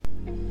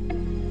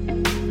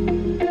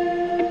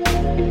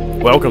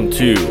Welcome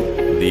to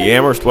the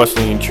Amherst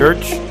Wesleyan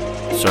Church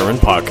Sermon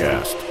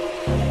Podcast.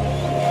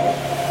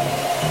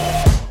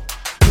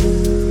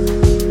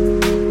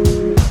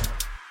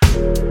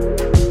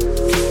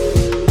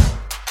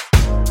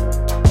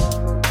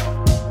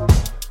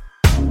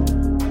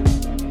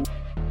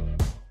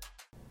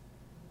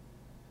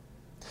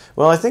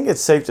 Well, I think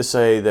it's safe to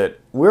say that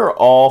we're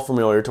all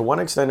familiar, to one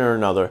extent or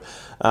another,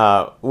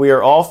 we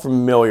are all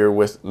familiar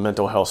with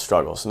mental health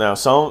struggles. Now,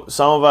 some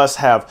of us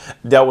have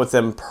dealt with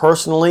them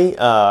personally,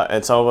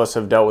 and some of us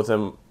have dealt with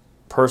them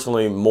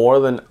personally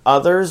more than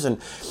others,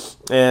 and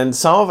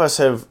some of us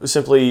have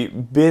simply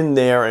been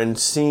there and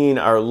seen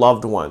our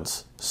loved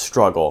ones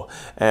struggle,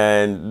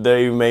 and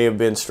they may have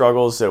been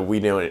struggles that we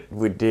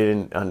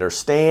didn't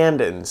understand,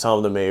 and some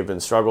of them may have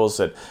been struggles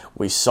that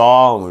we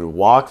saw and we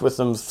walked with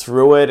them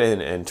through it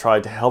and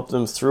tried to help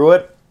them through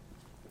it.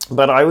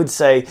 But I would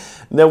say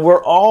that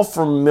we're all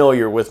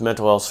familiar with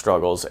mental health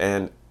struggles,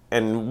 and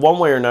one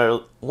way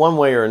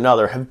or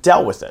another have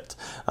dealt with it,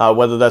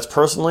 whether that's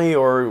personally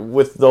or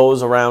with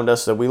those around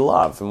us that we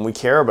love and we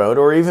care about,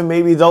 or even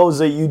maybe those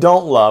that you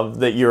don't love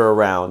that you're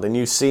around and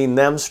you've seen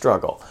them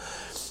struggle.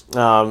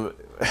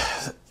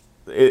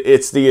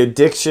 It's the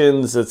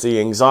addictions, it's the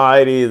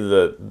anxiety,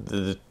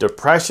 the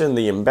depression,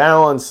 the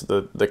imbalance,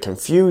 the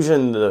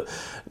confusion,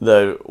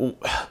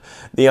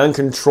 the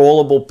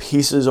uncontrollable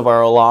pieces of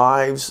our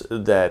lives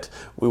that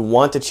we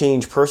want to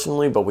change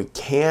personally, but we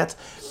can't.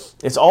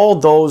 It's all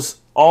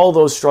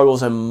those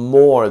struggles and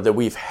more that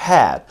we've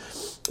had.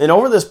 And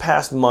over this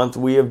past month,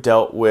 we have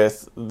dealt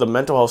with the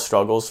mental health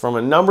struggles from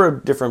a number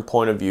of different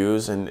point of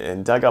views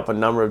and dug up a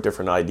number of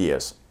different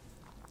ideas.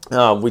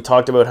 We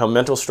talked about how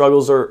mental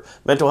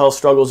health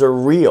struggles are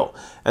real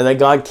and that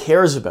God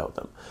cares about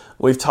them.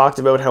 We've talked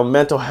about how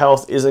mental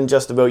health isn't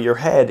just about your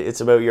head,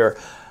 it's about your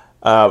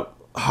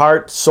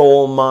heart,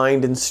 soul,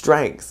 mind, and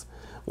strength.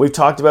 We've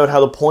talked about how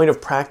the point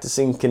of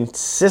practicing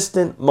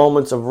consistent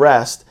moments of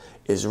rest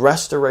is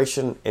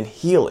restoration and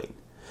healing.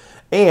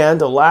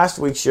 And last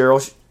week,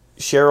 Pastor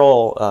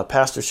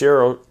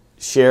Cheryl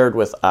shared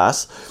with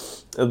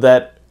us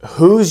that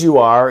whose you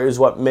are is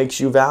what makes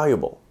you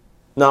valuable,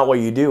 not what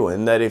you do.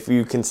 And that if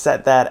you can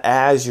set that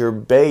as your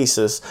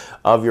basis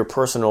of your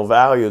personal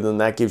value, then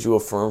that gives you a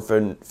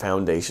firm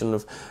foundation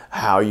of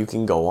how you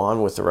can go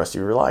on with the rest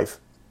of your life.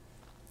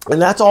 And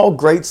that's all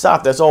great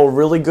stuff. That's all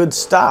really good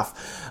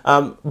stuff.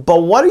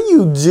 But what do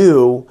you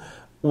do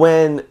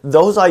when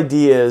those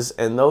ideas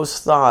and those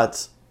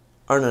thoughts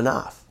aren't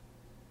enough?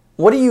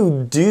 What do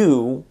you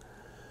do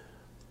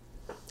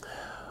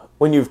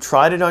when you've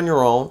tried it on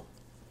your own,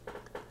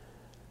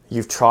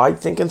 you've tried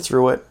thinking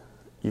through it,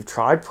 you've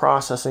tried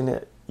processing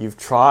it, you've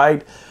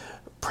tried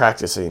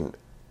practicing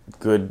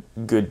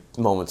good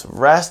moments of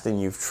rest,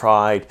 and you've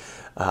tried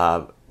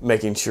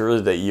making sure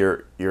that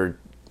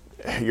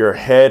your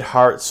head,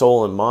 heart,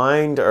 soul, and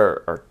mind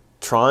are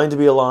trying to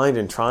be aligned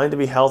and trying to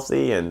be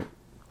healthy, and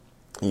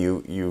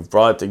you've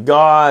brought it to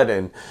God,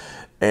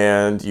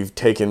 and you've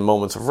taken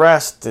moments of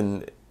rest,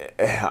 and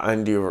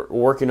you're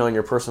working on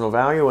your personal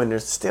value, and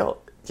it's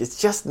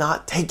just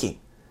not taking.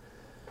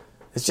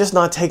 It's just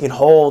not taking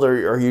hold,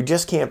 or you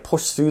just can't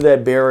push through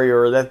that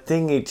barrier, or that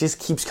thing, it just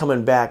keeps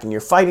coming back, and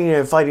you're fighting it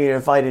and fighting it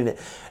and fighting it,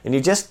 and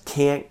you just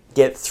can't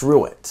get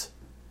through it.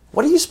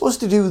 What are you supposed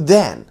to do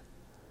then?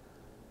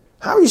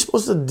 How are you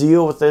supposed to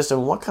deal with this,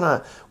 and what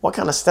kind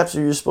of steps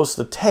are you supposed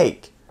to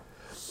take?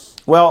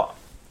 Well,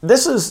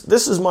 this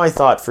is my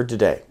thought for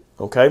today,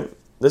 okay?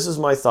 This is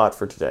my thought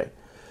for today.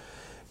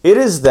 It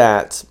is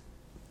that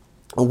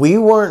we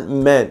weren't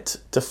meant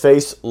to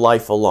face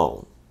life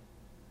alone.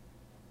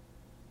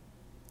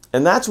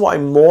 And that's why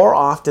more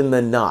often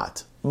than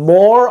not,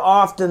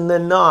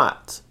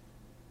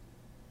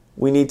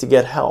 we need to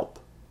get help.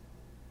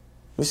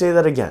 Let me say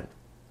that again.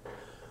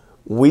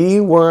 We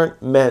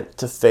weren't meant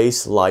to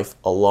face life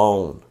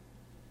alone.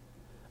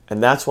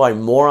 And that's why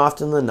more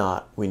often than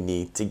not, we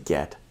need to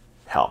get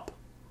help.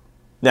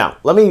 Now,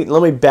 let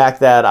me back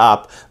that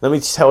up. Let me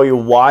tell you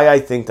why I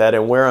think that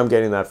and where I'm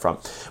getting that from.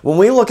 When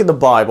we look at the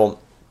Bible,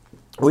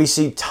 we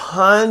see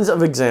tons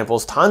of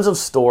examples, tons of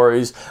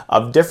stories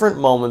of different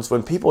moments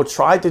when people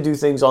tried to do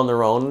things on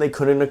their own and they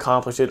couldn't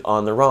accomplish it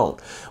on their own.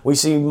 We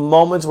see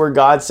moments where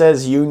God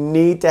says you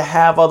need to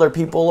have other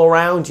people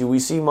around you. We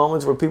see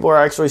moments where people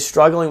are actually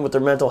struggling with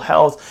their mental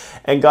health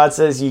and God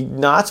says you're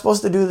not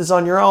supposed to do this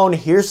on your own.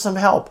 Here's some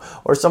help.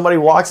 Or somebody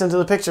walks into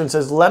the picture and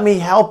says, let me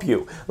help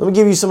you. Let me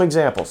give you some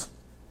examples.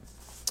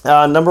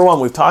 Number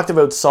one, we've talked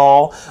about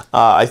Saul,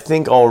 I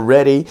think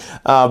already,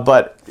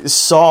 but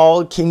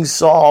King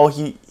Saul,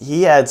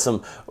 he had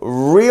some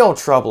real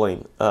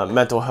troubling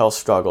mental health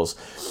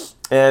struggles.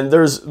 And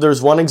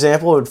there's one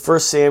example in 1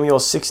 Samuel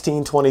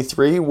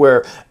 16:23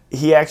 where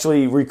he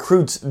actually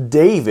recruits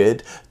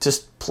David to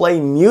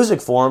play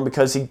music for him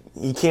because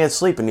he can't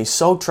sleep, and he's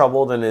so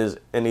troubled,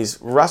 and he's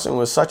wrestling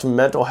with such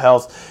mental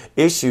health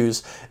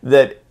issues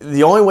that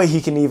the only way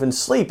he can even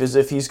sleep is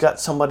if he's got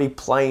somebody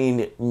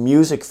playing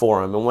music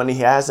for him. And when he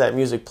has that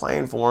music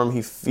playing for him,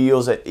 he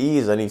feels at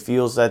ease, and he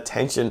feels that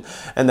tension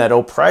and that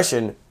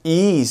oppression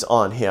ease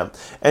on him.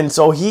 And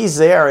so he's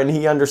there, and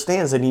he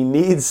understands that he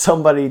needs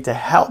somebody to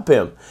help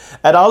him.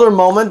 Another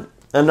moment,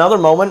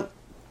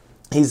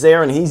 he's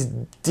there, and he's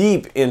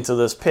deep into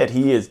this pit.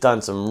 He has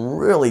done some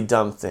really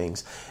dumb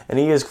things, and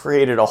he has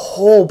created a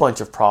whole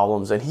bunch of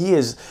problems, and he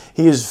is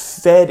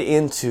fed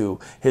into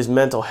his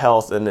mental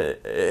health and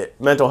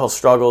mental health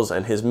struggles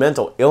and his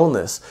mental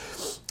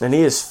illness. And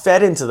he is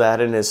fed into that,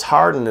 and his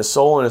heart and his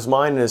soul and his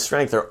mind and his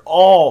strength, they're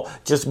all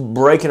just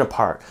breaking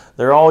apart.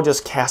 They're all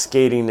just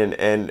cascading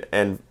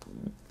and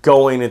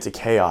going into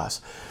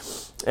chaos.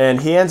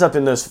 And he ends up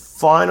in this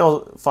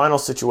final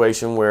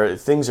situation where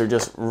things are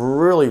just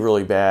really,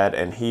 really bad,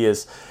 and he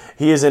is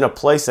in a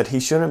place that he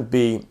shouldn't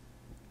be,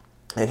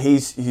 and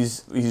he's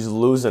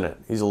losing it.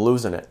 He's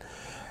losing it.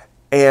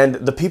 And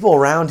the people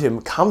around him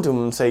come to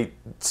him and say,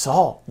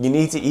 Saul, you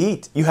need to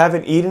eat. You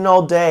haven't eaten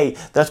all day.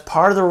 That's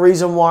part of the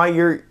reason why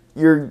you're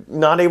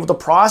not able to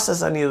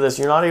process any of this.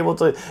 You're not able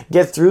to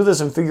get through this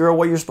and figure out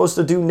what you're supposed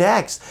to do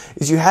next,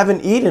 is you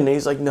haven't eaten. And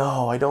he's like,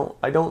 no, I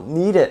don't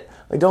need it.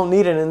 I don't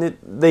need it. And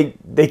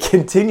they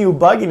continue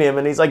bugging him,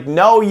 and he's like,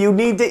 no, you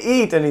need to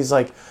eat. And he's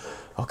like,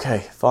 okay,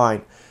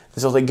 fine.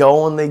 And so they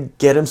go and they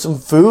get him some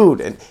food,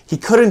 and he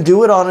couldn't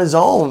do it on his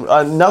own.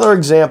 Another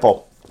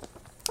example,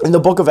 in the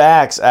book of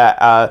Acts,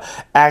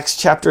 Acts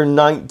chapter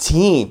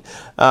 19,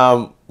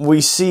 we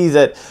see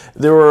that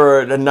there were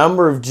a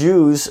number of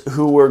Jews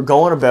who were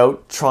going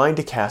about trying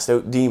to cast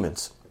out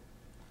demons.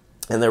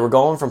 And they were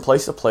going from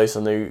place to place,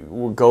 and they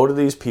would go to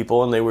these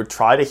people, and they would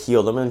try to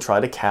heal them and try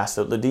to cast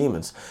out the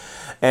demons.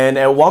 And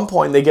at one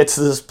point, they get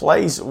to this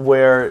place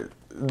where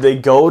they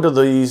go to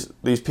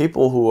these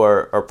people who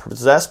are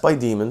possessed by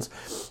demons,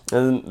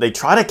 and they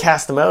try to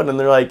cast them out, and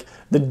they're like,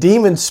 the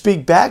demons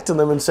speak back to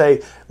them and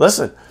say,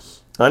 listen,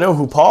 I know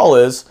who Paul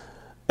is,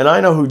 and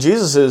I know who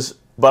Jesus is,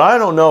 but I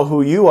don't know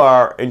who you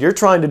are, and you're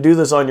trying to do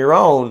this on your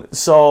own,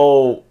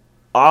 so,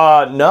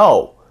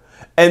 no.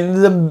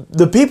 And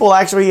the people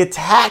actually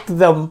attack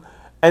them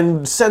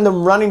and send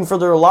them running for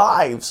their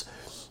lives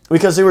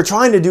because they were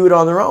trying to do it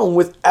on their own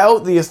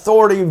without the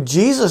authority of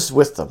Jesus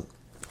with them.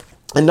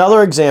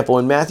 Another example,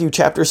 in Matthew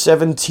chapter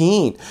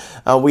 17,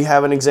 we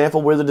have an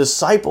example where the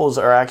disciples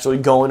are actually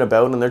going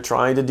about and they're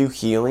trying to do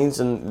healings,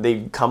 and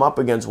they come up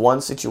against one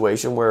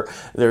situation where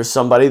there's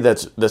somebody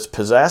that's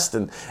possessed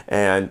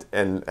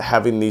and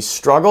having these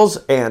struggles,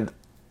 and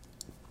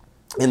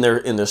in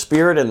their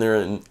spirit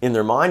and in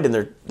their mind,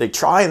 and they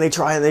try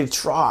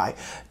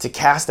to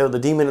cast out the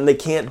demon, and they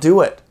can't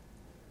do it.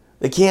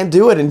 They can't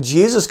do it. And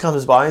Jesus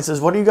comes by and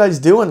says, what are you guys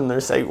doing? And they're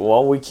saying,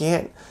 well, we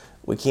can't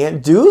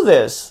do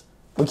this.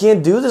 We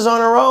can't do this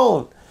on our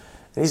own.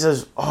 And he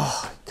says,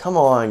 oh, come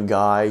on,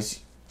 guys.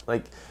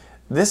 Like,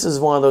 this is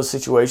one of those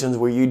situations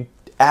where you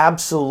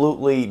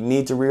absolutely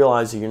need to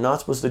realize that you're not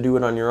supposed to do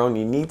it on your own.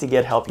 You need to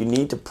get help. You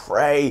need to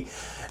pray.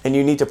 And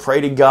you need to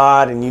pray to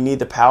God, and you need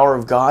the power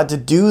of God to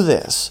do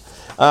this.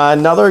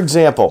 Another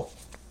example,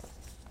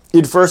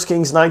 in 1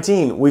 Kings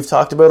 19, we've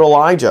talked about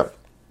Elijah.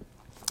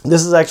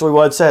 This is actually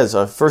what it says,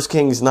 1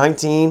 Kings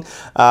 19,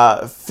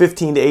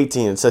 15 to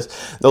 18. It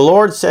says, the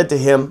Lord said to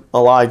him,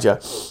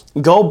 Elijah,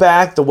 go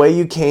back the way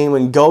you came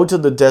and go to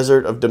the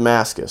desert of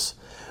Damascus.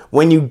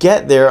 When you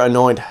get there,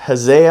 anoint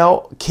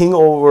Hazael king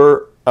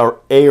over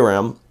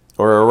Aram.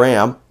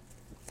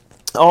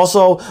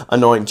 Also,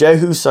 anoint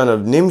Jehu, son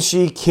of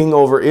Nimshi, king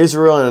over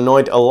Israel, and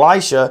anoint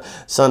Elisha,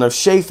 son of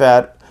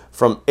Shaphat,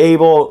 from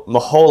Abel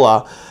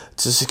Maholah,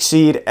 to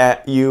succeed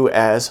at you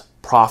as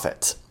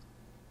prophet.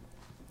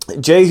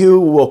 Jehu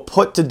will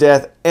put to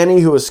death any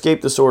who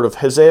escape the sword of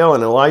Hazael,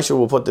 and Elisha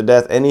will put to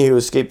death any who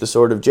escape the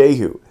sword of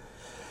Jehu.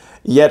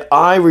 Yet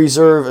I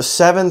reserve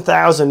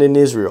 7,000 in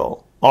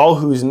Israel, all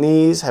whose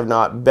knees have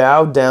not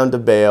bowed down to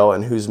Baal,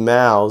 and whose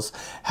mouths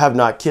have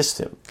not kissed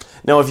him.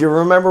 Now, if you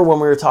remember when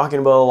we were talking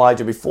about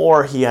Elijah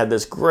before, he had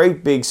this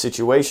great big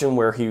situation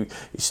where he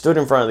stood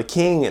in front of the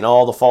king and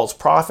all the false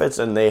prophets,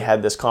 and they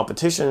had this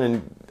competition,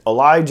 and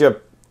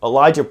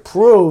Elijah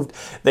proved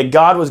that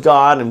God was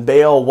God and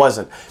Baal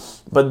wasn't.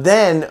 But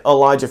then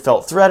Elijah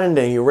felt threatened,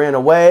 and he ran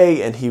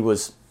away, and he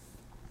was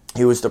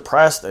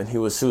depressed, and he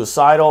was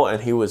suicidal,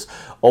 and he was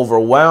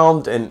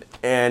overwhelmed,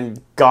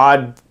 and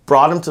God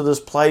brought him to this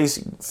place,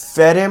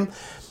 fed him,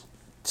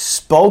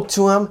 spoke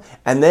to him,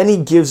 and then he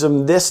gives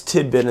him this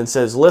tidbit and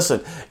says,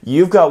 listen,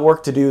 you've got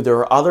work to do. There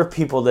are other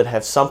people that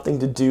have something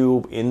to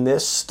do in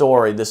this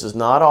story. This is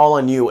not all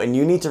on you, and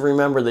you need to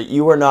remember that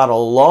you are not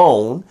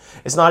alone.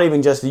 It's not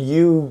even just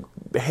you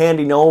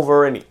handing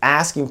over and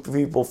asking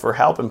people for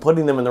help and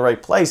putting them in the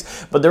right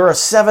place, but there are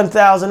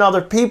 7,000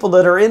 other people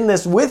that are in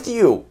this with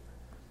you.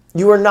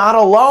 You are not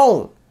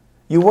alone.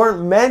 You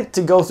weren't meant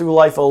to go through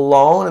life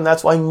alone, and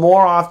that's why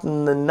more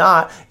often than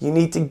not, you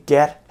need to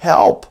get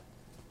help.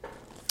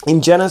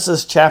 In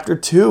Genesis chapter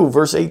 2,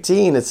 verse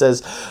 18, it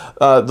says,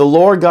 the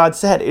Lord God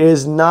said, "It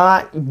is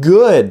not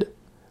good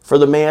for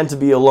the man to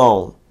be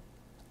alone.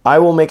 I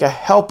will make a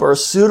helper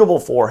suitable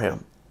for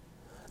him."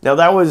 Now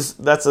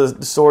that's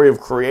a story of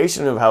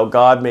creation, of how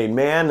God made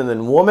man and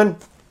then woman,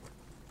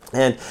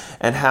 and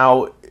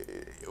how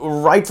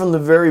right from the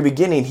very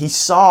beginning he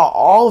saw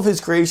all of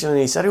his creation and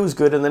he said it was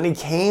good, and then he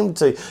came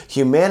to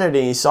humanity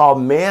and he saw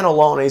man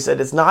alone and he said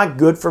it's not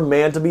good for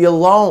man to be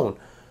alone.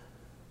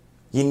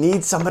 You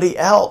need somebody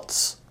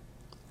else.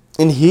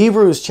 In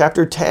Hebrews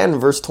chapter 10,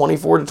 verse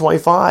 24 to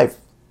 25,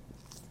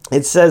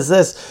 it says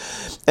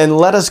this, "And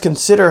let us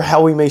consider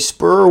how we may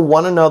spur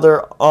one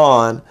another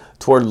on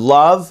toward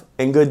love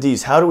and good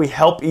deeds." How do we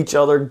help each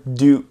other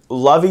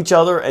love each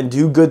other and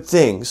do good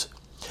things?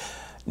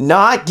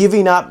 "Not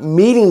giving up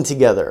meeting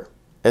together,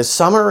 as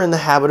some are in the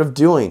habit of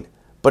doing,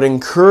 but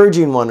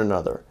encouraging one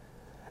another,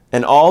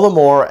 and all the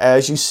more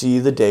as you see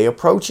the day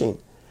approaching."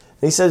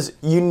 And he says,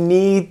 you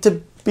need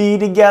to be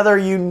together.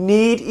 You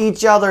need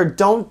each other.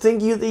 Don't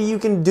think that you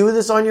can do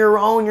this on your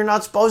own. You're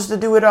not supposed to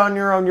do it on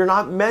your own. You're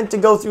not meant to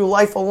go through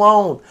life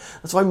alone.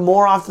 That's why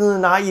more often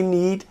than not, you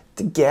need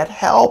to get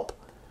help.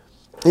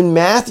 In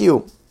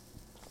Matthew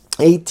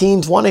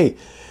 18:20,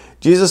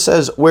 Jesus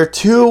says, "Where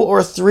 2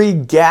 or 3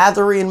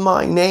 gather in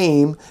my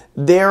name,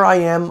 there I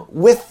am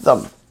with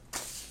them."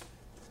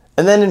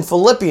 And then in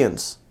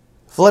Philippians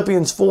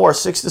 4,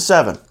 6 to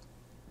 7,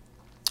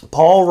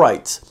 Paul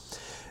writes,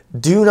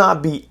 "Do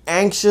not be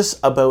anxious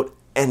about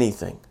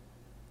anything,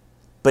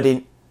 but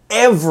in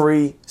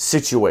every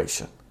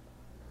situation,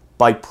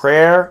 by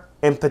prayer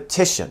and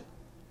petition,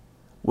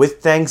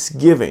 with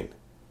thanksgiving,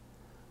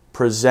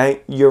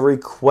 present your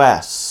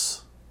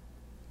requests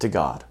to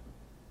God.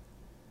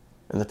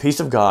 And the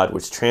peace of God,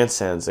 which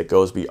transcends, that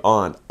goes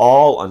beyond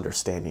all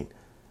understanding,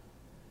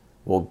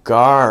 will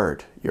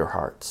guard your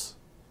hearts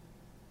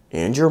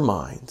and your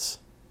minds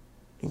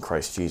in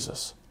Christ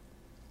Jesus."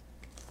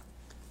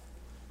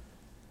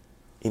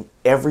 In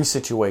every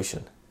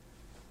situation,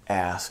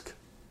 ask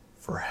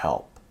for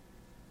help.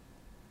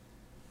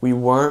 We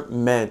weren't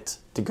meant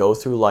to go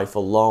through life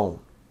alone.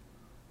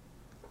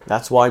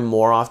 That's why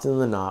more often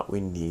than not, we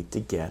need to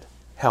get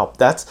help.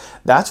 That's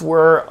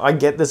where I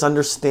get this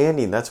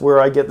understanding. That's where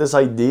I get this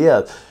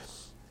idea.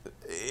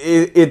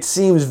 It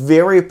seems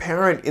very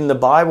apparent in the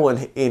Bible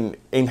and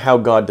in how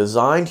God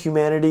designed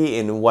humanity,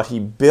 in what he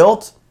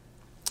built,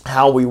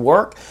 how we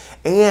work,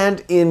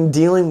 and in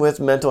dealing with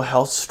mental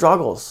health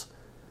struggles,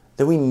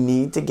 that we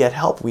need to get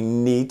help. We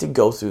need to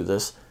go through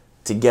this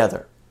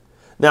together.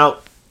 Now,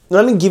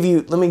 let me give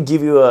you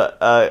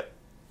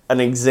an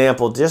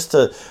example just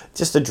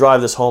to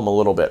drive this home a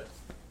little bit.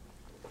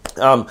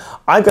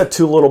 I've got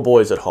 2 little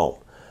boys at home.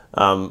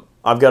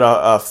 I've got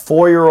a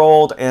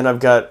 4-year-old and I've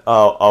got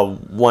a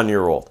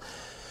 1-year-old.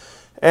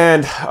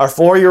 And our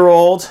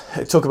 4-year-old,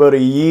 it took about a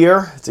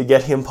year to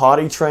get him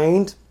potty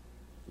trained.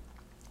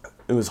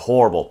 It was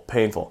horrible,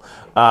 painful.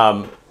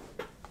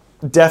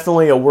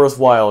 Definitely a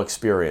worthwhile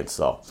experience,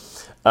 though.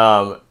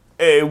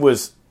 It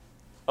was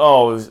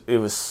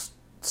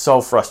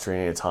so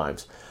frustrating at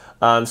times.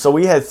 So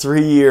we had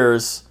 3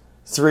 years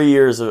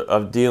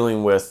of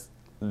dealing with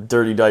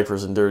dirty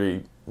diapers and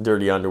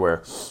dirty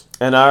underwear,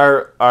 and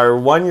our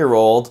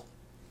 1-year-old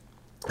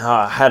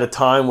had a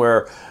time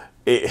where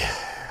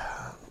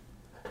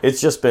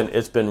it's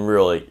been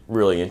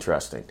really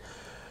interesting.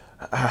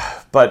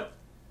 But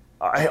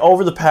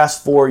over the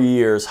past 4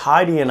 years,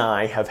 Heidi and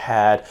I have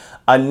had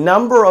a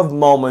number of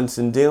moments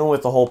in dealing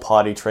with the whole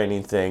potty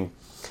training thing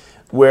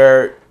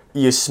where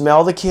you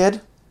smell the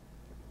kid,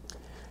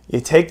 you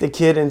take the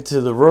kid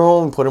into the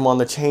room, put him on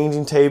the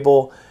changing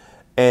table,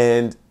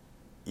 and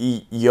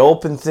you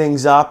open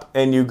things up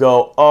and you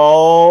go,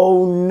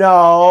 "Oh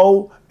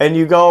no," and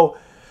you go,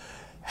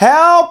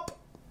 "Help!"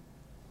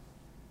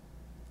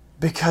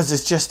 Because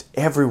it's just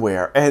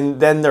everywhere. And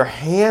then their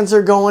hands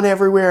are going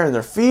everywhere and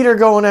their feet are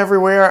going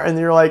everywhere. And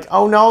you're like,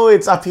 "Oh no,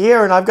 it's up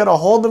here and I've got to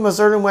hold them a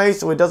certain way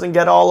so it doesn't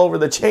get all over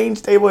the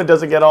change table. It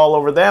doesn't get all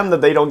over them,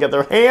 that they don't get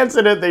their hands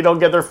in it. They don't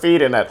get their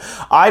feet in it.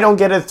 I don't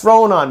get it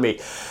thrown on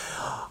me.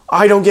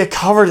 I don't get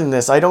covered in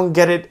this. I don't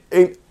get it."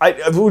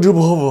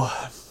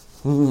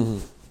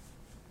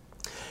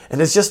 And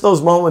it's just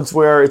those moments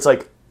where it's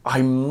like,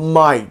 I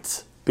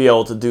might be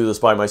able to do this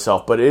by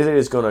myself, but it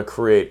is going to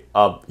create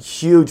a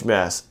huge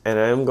mess, and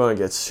I'm going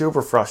to get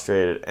super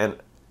frustrated, and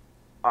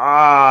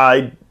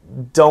I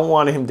don't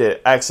want him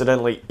to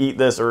accidentally eat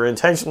this or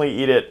intentionally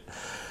eat it.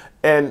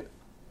 And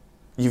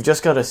you've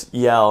just got to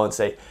yell and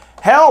say,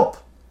 "Help!"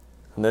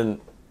 And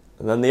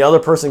then the other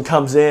person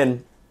comes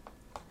in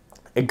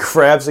and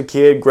grabs the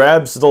kid,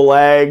 grabs the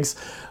legs.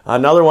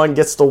 Another one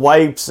gets the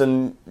wipes,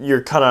 and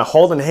you're kind of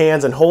holding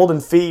hands and holding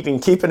feet and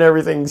keeping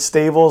everything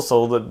stable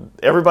so that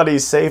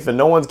everybody's safe and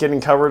no one's getting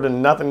covered and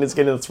nothing is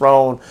getting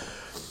thrown.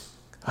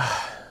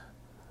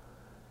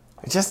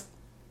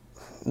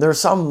 There are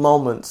some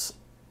moments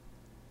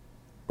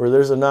where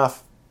there's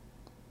enough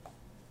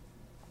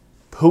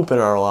poop in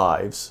our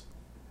lives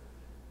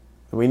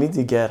and we need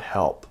to get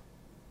help.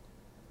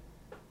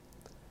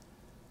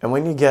 And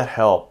when you get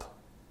help,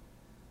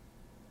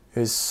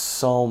 is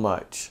so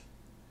much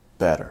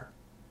better.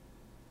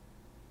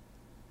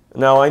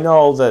 Now, I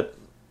know that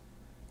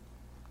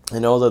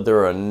there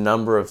are a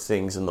number of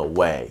things in the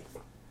way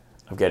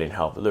of getting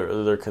help.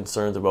 There are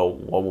concerns about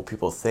what will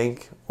people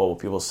think, what will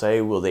people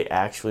say, will they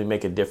actually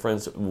make a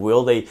difference,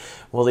 will they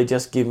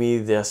just give me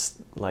this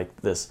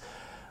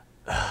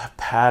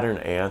pattern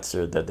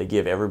answer that they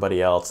give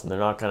everybody else, and they're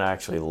not going to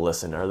actually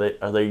listen. Are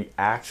they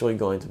actually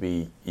going to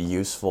be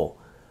useful?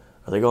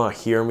 Are they going to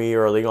hear me,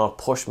 or are they going to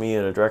push me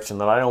in a direction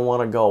that I don't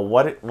want to go?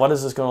 What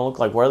is this going to look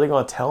like? What are they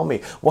going to tell me?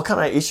 What kind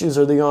of issues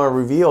are they going to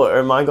reveal?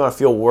 Am I going to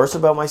feel worse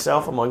about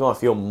myself? Am I going to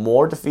feel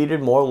more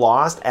defeated, more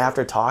lost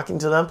after talking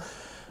to them?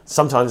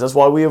 Sometimes that's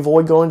why we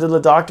avoid going to the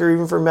doctor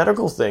even for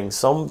medical things.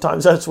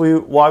 Sometimes that's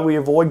why we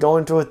avoid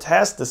going to a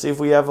test to see if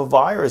we have a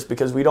virus,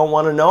 because we don't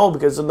want to know,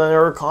 because then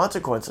there are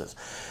consequences.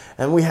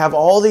 And we have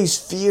all these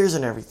fears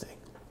and everything.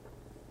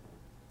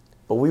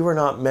 But we were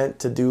not meant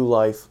to do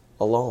life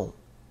alone.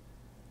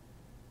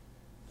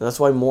 And that's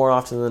why more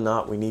often than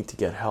not we need to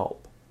get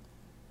help.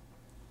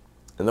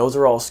 And those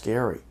are all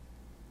scary.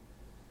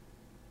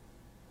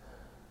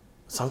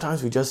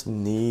 Sometimes we just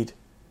need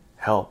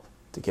help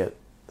to get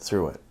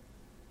through it.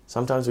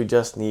 Sometimes we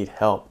just need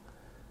help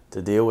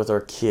to deal with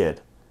our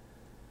kid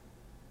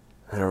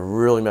in a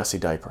really messy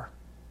diaper.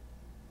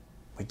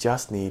 We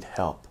just need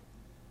help.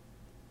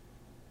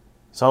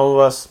 Some of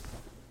us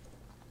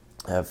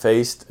have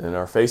faced and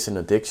are facing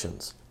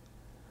addictions.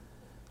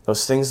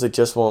 Those things that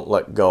just won't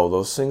let go.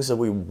 Those things that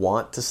we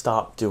want to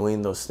stop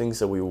doing. Those things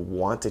that we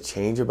want to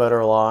change about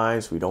our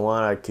lives. We don't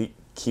want to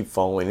keep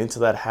falling into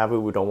that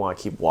habit. We don't want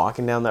to keep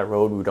walking down that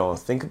road. We don't want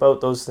to think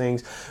about those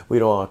things. We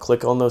don't want to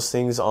click on those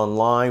things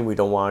online. We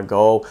don't want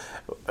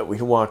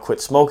to quit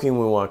smoking.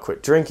 We want to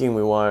quit drinking.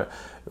 We want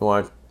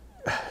to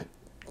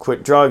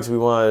quit drugs. We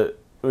want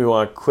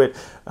to quit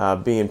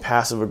being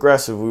passive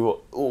aggressive.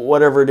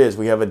 Whatever it is,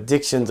 we have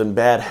addictions and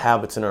bad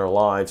habits in our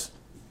lives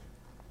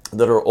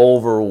that are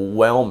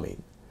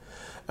overwhelming.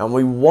 And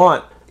we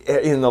want,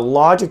 in the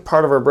logic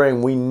part of our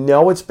brain, we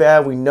know it's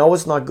bad, we know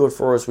it's not good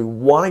for us, we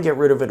want to get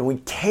rid of it, and we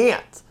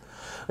can't.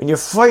 And you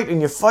fight and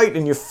you fight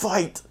and you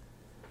fight.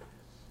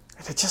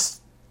 And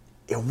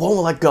it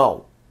won't let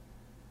go.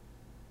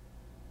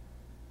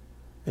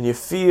 And you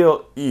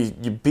feel, you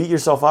beat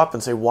yourself up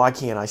and say, why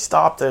can't I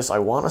stop this? I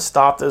want to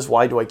stop this.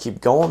 Why do I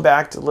keep going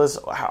back to this?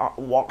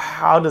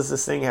 How does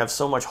this thing have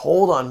so much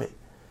hold on me?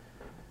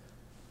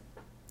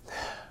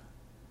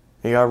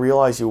 You gotta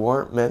realize you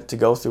weren't meant to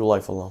go through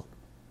life alone.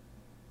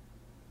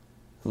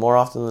 More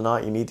often than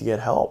not, you need to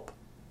get help.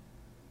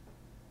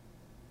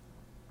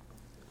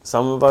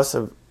 Some of us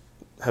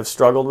have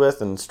struggled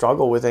with and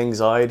struggle with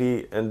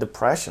anxiety and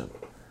depression,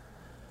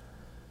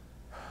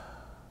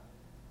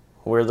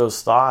 where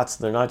those thoughts,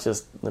 they're not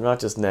just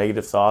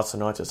negative thoughts, they're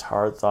not just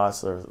hard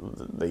thoughts,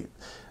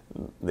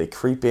 they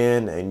creep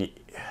in and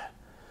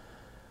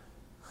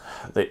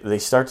they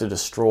start to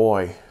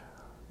destroy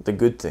the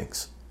good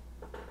things.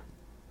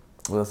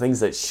 The things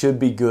that should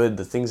be good,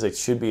 the things that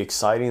should be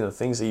exciting, the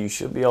things that you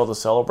should be able to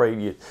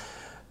celebrate,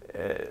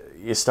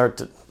 they start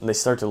to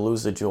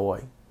lose the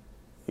joy.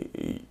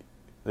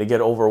 They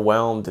get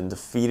overwhelmed and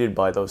defeated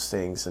by those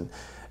things,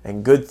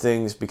 and good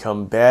things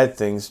become bad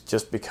things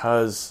just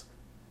because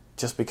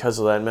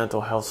of that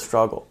mental health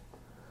struggle.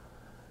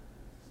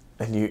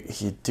 And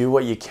you do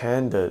what you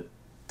can to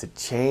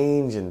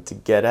change and to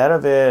get out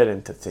of it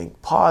and to think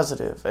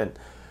positive, and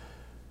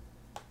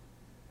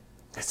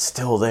it's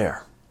still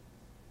there.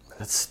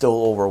 It's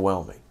still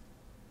overwhelming.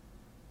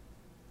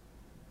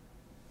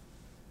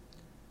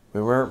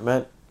 We weren't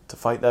meant to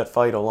fight that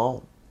fight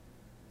alone.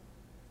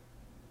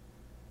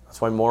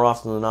 That's why more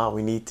often than not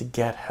we need to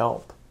get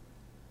help.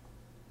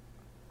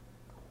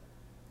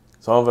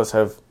 Some of us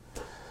have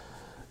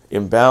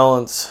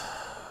imbalance,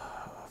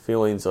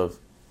 feelings of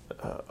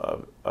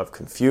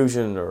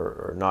confusion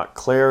or not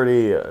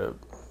clarity,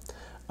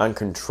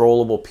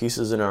 uncontrollable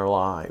pieces in our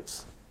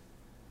lives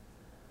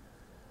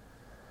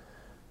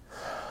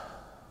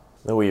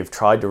that we have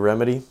tried to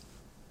remedy.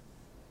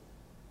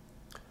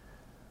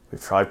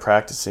 We've tried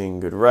practicing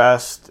good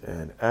rest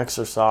and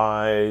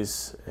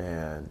exercise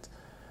and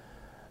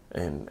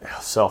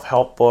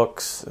self-help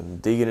books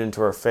and digging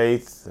into our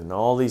faith and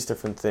all these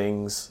different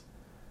things.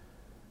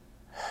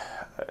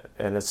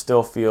 And it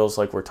still feels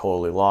like we're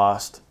totally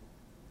lost.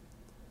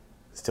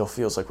 It still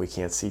feels like we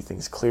can't see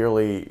things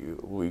clearly.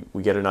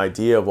 We get an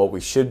idea of what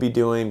we should be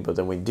doing, but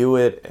then we do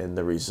it and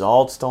the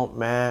results don't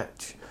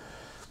match.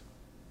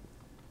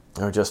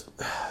 Or just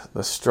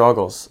the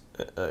struggles.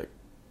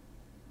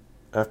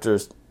 After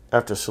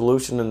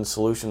solution and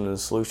solution and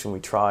solution we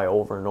try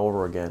over and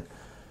over again,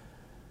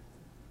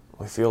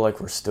 we feel like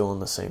we're still in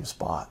the same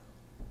spot.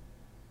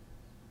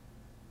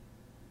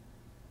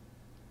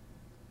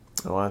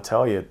 I want to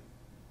tell you,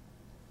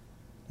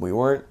 we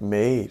weren't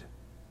made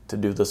to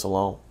do this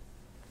alone.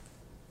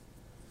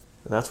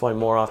 And that's why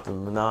more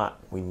often than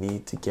not, we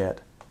need to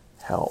get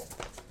help.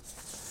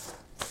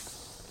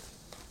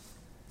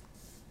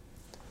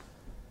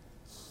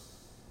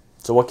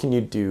 So what can you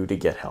do to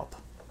get help?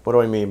 What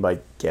do I mean by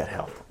get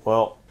help?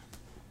 Well,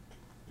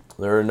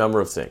 There are a number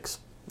of things.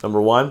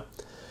 Number one,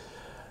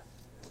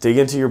 dig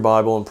into your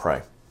Bible and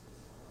pray.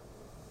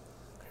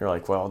 You're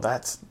like, well,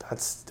 that's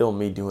still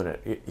me doing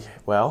it.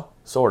 Well,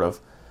 sort of.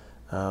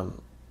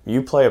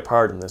 You play a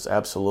part in this,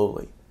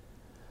 absolutely.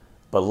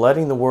 But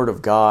letting the Word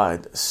of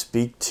God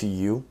speak to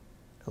you,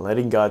 and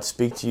letting God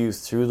speak to you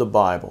through the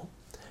Bible,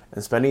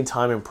 and spending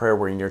time in prayer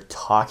where you're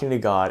talking to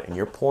God and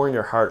you're pouring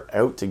your heart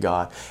out to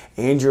God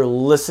and you're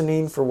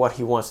listening for what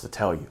He wants to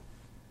tell you.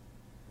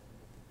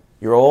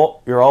 You're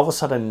all of a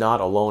sudden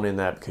not alone in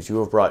that, because you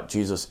have brought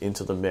Jesus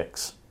into the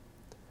mix.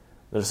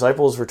 The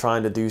disciples were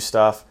trying to do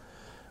stuff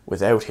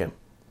without Him.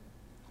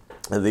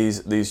 And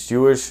these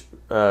Jewish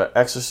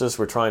exorcists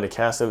were trying to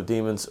cast out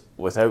demons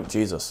without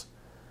Jesus.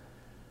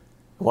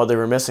 What they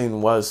were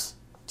missing was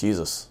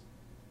Jesus.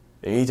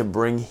 You need to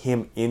bring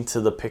Him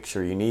into the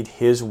picture. You need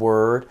His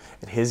Word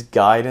and His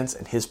guidance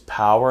and His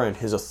power and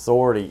His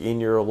authority in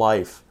your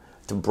life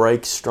to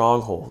break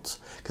strongholds.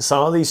 Because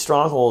some of these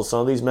strongholds, some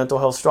of these mental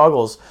health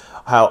struggles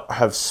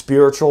have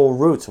spiritual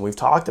roots, and we've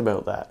talked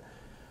about that.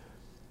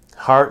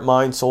 Heart,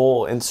 mind,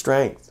 soul, and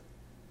strength.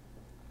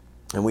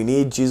 And we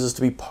need Jesus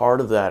to be part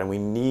of that, and we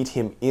need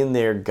Him in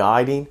there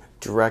guiding,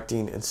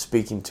 directing, and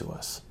speaking to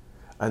us.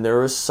 And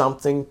there is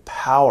something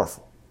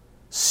powerful,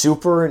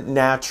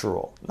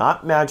 supernatural,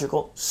 not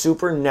magical,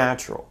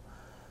 supernatural,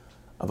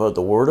 about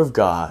the Word of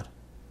God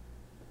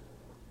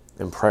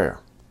and prayer.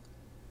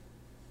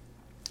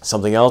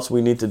 Something else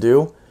we need to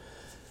do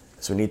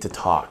is we need to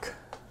talk.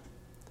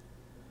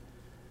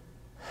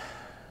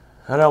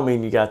 I don't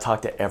mean you got to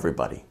talk to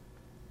everybody,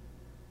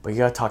 but you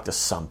got to talk to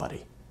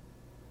somebody.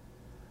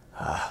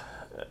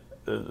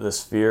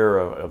 This fear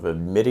of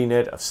admitting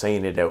it, of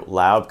saying it out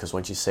loud, because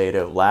once you say it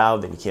out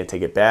loud, then you can't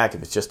take it back.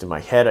 If it's just in my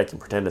head, I can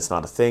pretend it's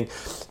not a thing.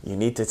 You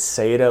need to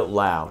say it out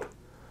loud.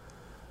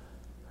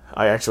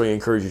 I actually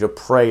encourage you to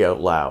pray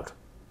out loud.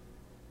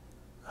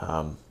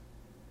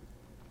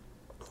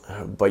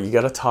 But you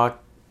got to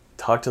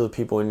talk to the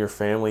people in your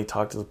family,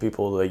 talk to the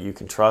people that you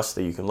can trust,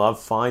 that you can love.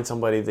 Find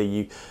somebody that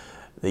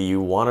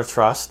you want to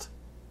trust,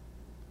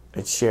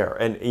 and share.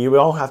 And you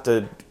don't have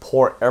to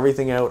pour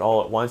everything out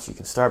all at once. You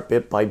can start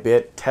bit by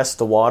bit, test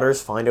the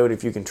waters, find out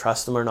if you can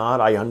trust them or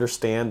not. I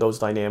understand those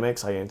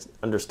dynamics. I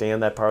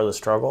understand that part of the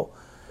struggle.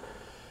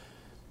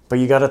 But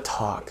you got to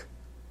talk.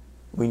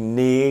 We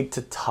need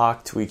to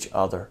talk to each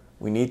other.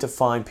 We need to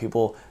find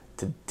people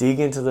to dig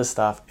into this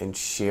stuff and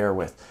share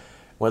with.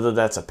 Whether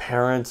that's a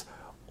parent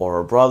or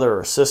a brother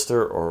or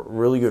sister or a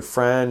really good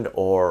friend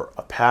or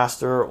a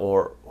pastor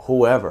or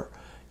whoever.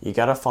 You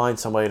got to find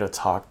somebody to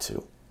talk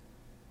to.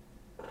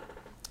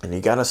 And you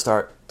got to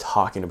start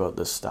talking about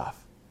this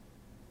stuff.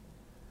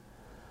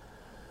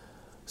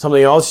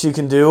 Something else you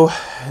can do,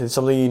 and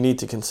something you need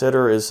to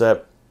consider, is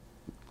that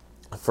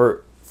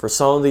for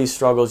some of these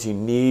struggles, you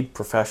need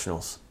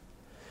professionals.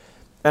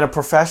 And a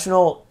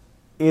professional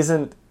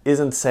isn't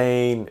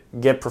saying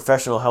get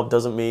professional help.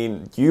 Doesn't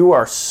mean you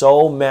are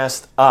so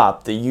messed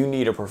up that you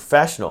need a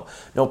professional.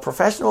 No,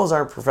 professionals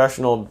aren't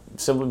professional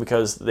simply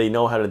because they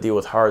know how to deal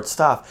with hard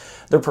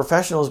stuff. They're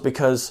professionals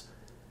because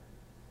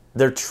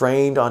they're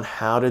trained on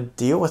how to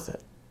deal with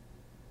it.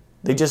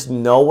 They just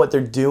know what they're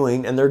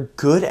doing and they're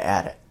good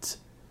at it.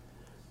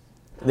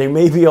 They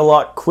may be a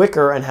lot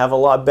quicker and have a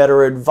lot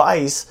better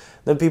advice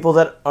than people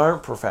that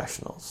aren't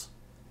professionals.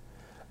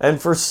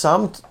 And for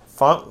some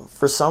of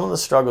the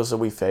struggles that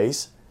we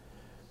face,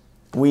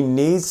 we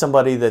need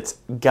somebody that's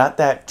got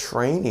that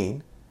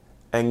training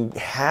and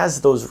has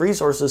those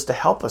resources to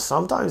help us.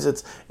 Sometimes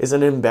it's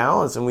an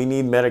imbalance and we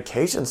need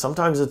medication.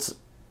 Sometimes it's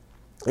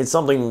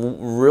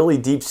something really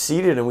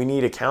deep-seated and we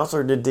need a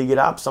counselor to dig it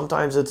up.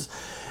 Sometimes it's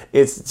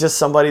just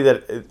somebody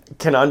that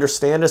can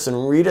understand us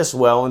and read us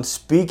well and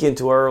speak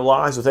into our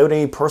lives without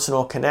any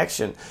personal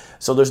connection.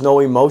 So there's no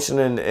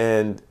emotion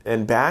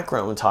and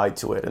background tied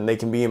to it, and they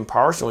can be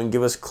impartial and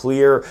give us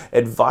clear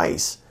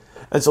advice.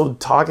 And so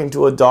talking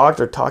to a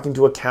doctor, talking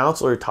to a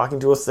counselor, talking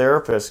to a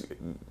therapist,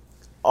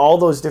 all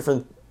those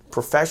different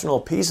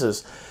professional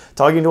pieces,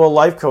 talking to a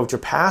life coach, a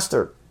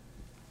pastor,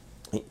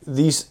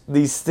 these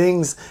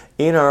things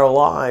in our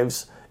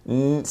lives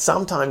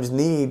sometimes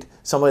need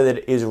somebody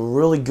that is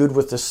really good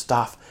with this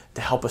stuff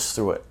to help us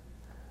through it,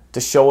 to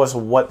show us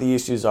what the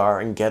issues are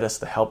and get us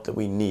the help that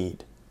we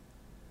need.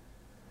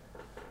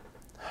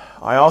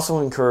 I also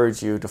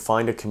encourage you to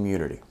find a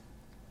community.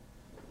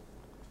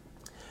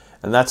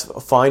 And that's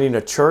finding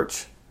a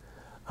church.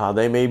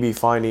 They may be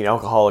finding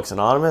Alcoholics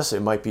Anonymous.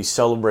 It might be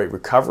Celebrate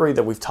Recovery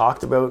that we've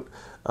talked about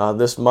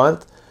this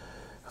month.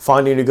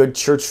 Finding a good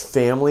church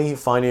family,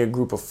 finding a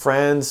group of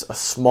friends, a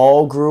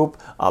small group,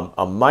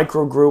 a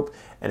micro group,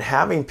 and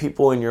having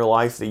people in your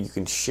life that you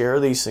can share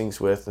these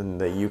things with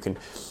and that you can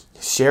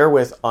share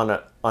with on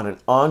an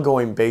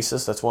ongoing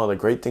basis. That's one of the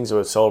great things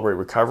about Celebrate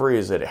Recovery,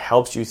 is that it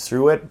helps you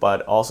through it,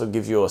 but also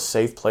gives you a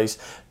safe place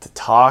to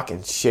talk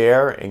and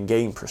share and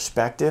gain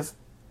perspective.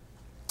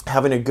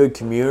 Having a good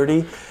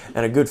community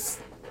and a good,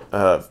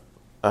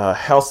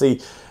 healthy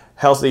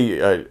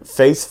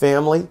faith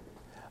family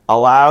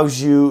allows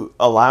you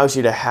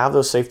to have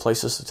those safe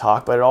places to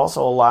talk, but it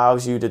also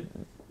allows you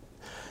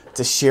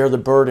to share the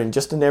burden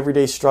just in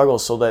everyday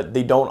struggles so that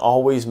they don't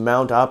always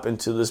mount up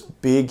into this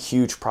big,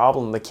 huge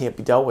problem that can't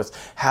be dealt with.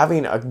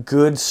 Having a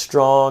good,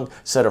 strong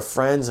set of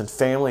friends and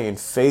family and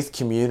faith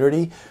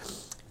community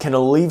can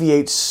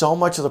alleviate so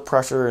much of the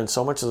pressure and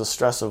so much of the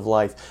stress of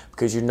life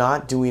because you're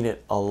not doing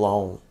it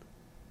alone.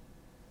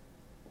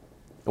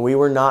 And we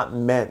were not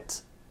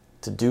meant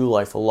to do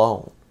life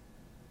alone.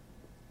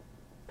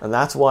 And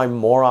that's why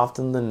more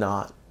often than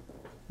not,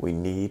 we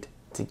need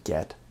to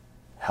get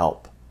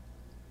help.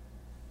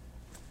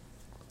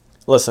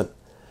 Listen,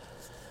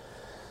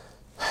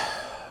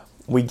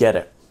 we get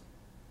it.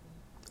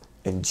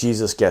 And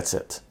Jesus gets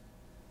it.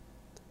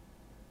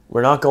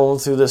 We're not going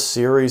through this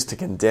series to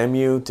condemn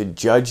you, to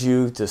judge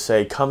you, to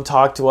say, come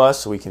talk to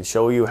us so we can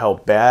show you how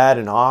bad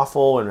and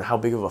awful and how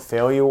big of a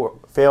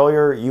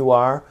failure you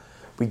are.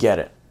 We get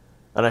it.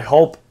 And I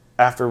hope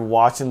after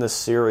watching this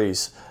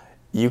series,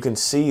 you can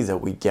see that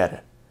we get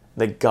it,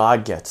 that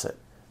God gets it,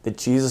 that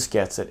Jesus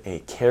gets it, and He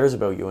cares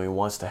about you and He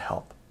wants to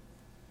help.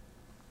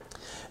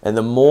 And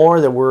the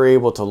more that we're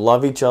able to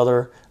love each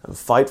other and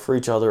fight for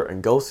each other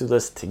and go through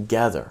this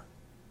together,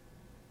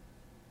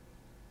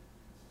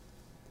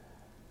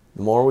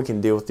 the more we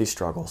can deal with these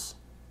struggles.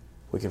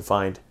 We can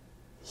find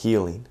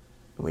healing,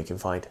 and we can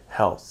find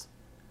health.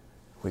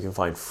 We can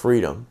find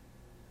freedom.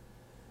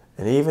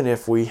 And even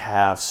if we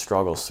have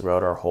struggles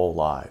throughout our whole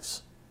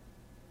lives,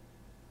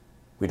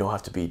 we don't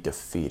have to be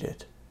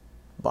defeated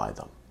by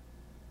them.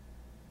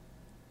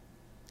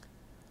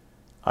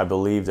 I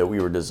believe that we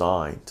were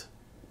designed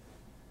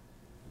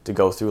to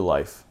go through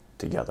life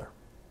together.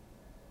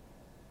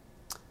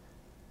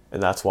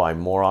 And that's why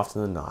more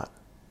often than not,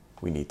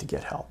 we need to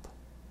get help.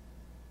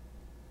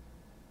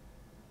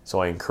 So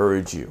I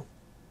encourage you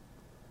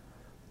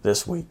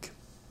this week,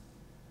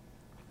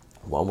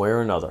 one way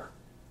or another,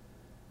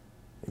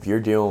 if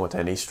you're dealing with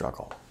any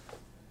struggle,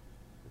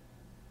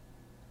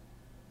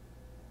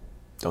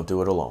 don't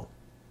do it alone.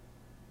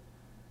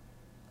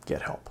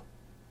 Get help.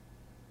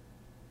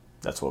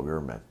 That's what we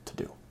were meant to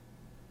do.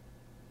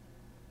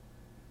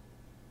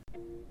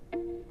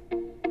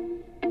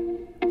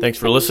 Thanks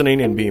for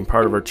listening and being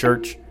part of our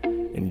church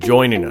and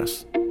joining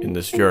us in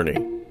this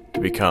journey to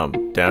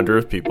become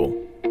down-to-earth people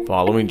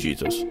following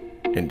Jesus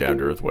in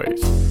down-to-earth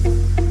ways.